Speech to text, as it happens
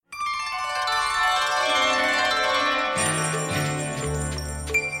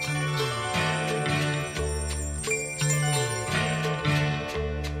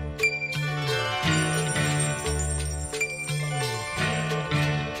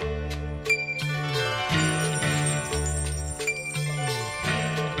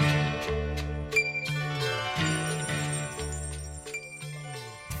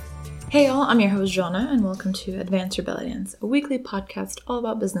Hey y'all, I'm your host Jonna, and welcome to Advance Your Belly Dance, a weekly podcast all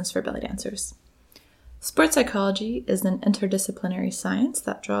about business for belly dancers. Sports psychology is an interdisciplinary science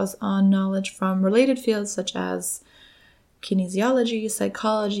that draws on knowledge from related fields such as kinesiology,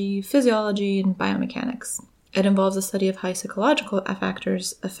 psychology, physiology, and biomechanics. It involves the study of how psychological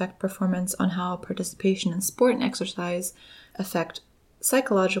factors affect performance, on how participation in sport and exercise affect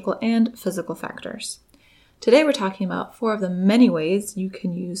psychological and physical factors. Today we're talking about 4 of the many ways you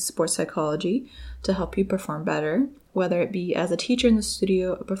can use sports psychology to help you perform better, whether it be as a teacher in the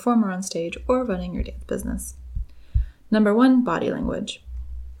studio, a performer on stage, or running your dance business. Number 1, body language.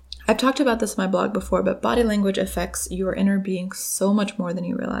 I've talked about this in my blog before, but body language affects your inner being so much more than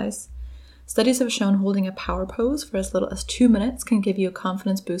you realize. Studies have shown holding a power pose for as little as 2 minutes can give you a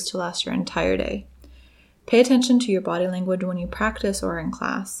confidence boost to last your entire day. Pay attention to your body language when you practice or in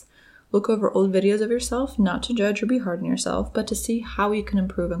class. Look over old videos of yourself, not to judge or be hard on yourself, but to see how you can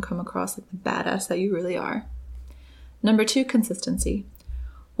improve and come across like the badass that you really are. Number 2, consistency.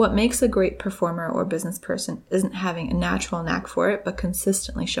 What makes a great performer or business person isn't having a natural knack for it, but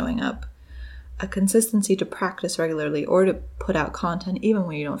consistently showing up. A consistency to practice regularly or to put out content even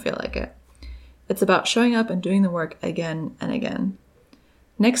when you don't feel like it. It's about showing up and doing the work again and again.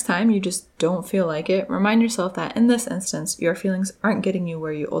 Next time you just don't feel like it, remind yourself that in this instance, your feelings aren't getting you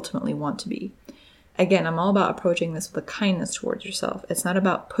where you ultimately want to be. Again, I'm all about approaching this with a kindness towards yourself. It's not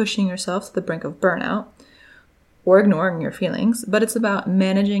about pushing yourself to the brink of burnout or ignoring your feelings, but it's about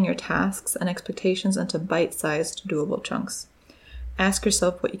managing your tasks and expectations into bite-sized, doable chunks. Ask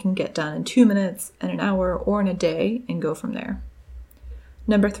yourself what you can get done in 2 minutes, in an hour, or in a day, and go from there.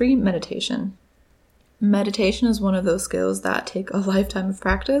 Number 3, meditation. Meditation is one of those skills that take a lifetime of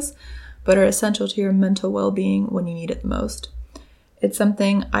practice, but are essential to your mental well-being when you need it the most. It's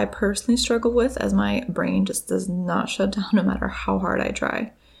something I personally struggle with, as my brain just does not shut down no matter how hard I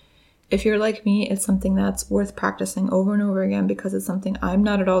try. If you're like me, it's something that's worth practicing over and over again because it's something I'm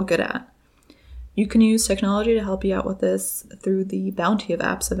not at all good at. You can use technology to help you out with this through the bounty of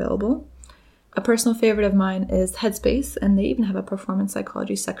apps available. A personal favorite of mine is Headspace, and they even have a performance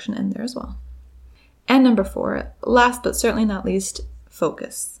psychology section in there as well. And number 4, last but certainly not least,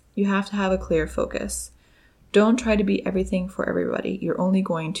 focus. You have to have a clear focus. Don't try to be everything for everybody. You're only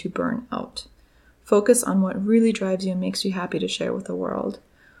going to burn out. Focus on what really drives you and makes you happy to share with the world.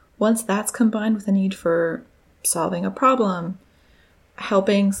 Once that's combined with a need for solving a problem,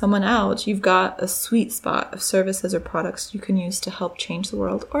 helping someone out, you've got a sweet spot of services or products you can use to help change the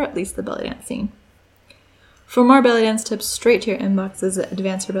world, or at least the belly dance scene. For more belly dance tips straight to your inbox, visit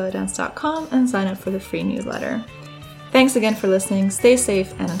advanceyourbellydance.com and sign up for the free newsletter. Thanks again for listening, stay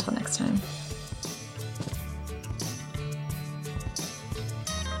safe, and until next time.